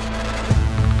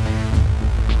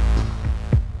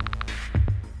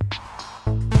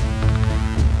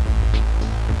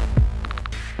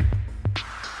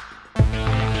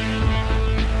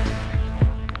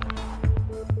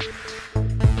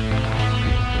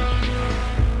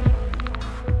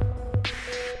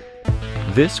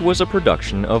 This was a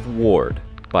production of Ward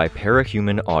by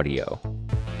Parahuman Audio.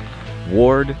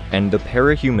 Ward and the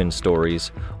Parahuman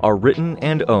stories are written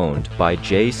and owned by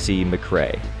J.C.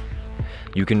 McCrae.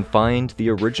 You can find the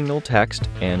original text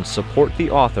and support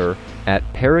the author at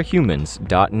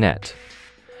parahumans.net.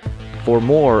 For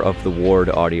more of the Ward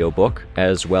audiobook,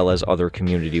 as well as other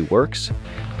community works,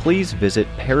 please visit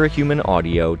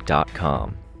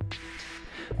parahumanaudio.com.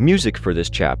 Music for this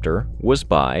chapter was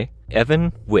by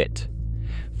Evan Witt.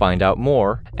 Find out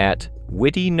more at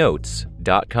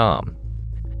wittynotes.com.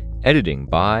 Editing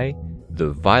by The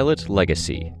Violet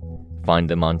Legacy. Find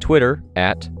them on Twitter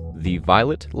at The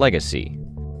Violet Legacy.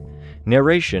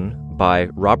 Narration by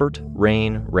Robert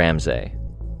Rain Ramsay.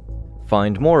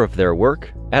 Find more of their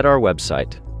work at our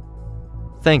website.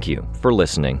 Thank you for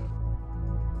listening.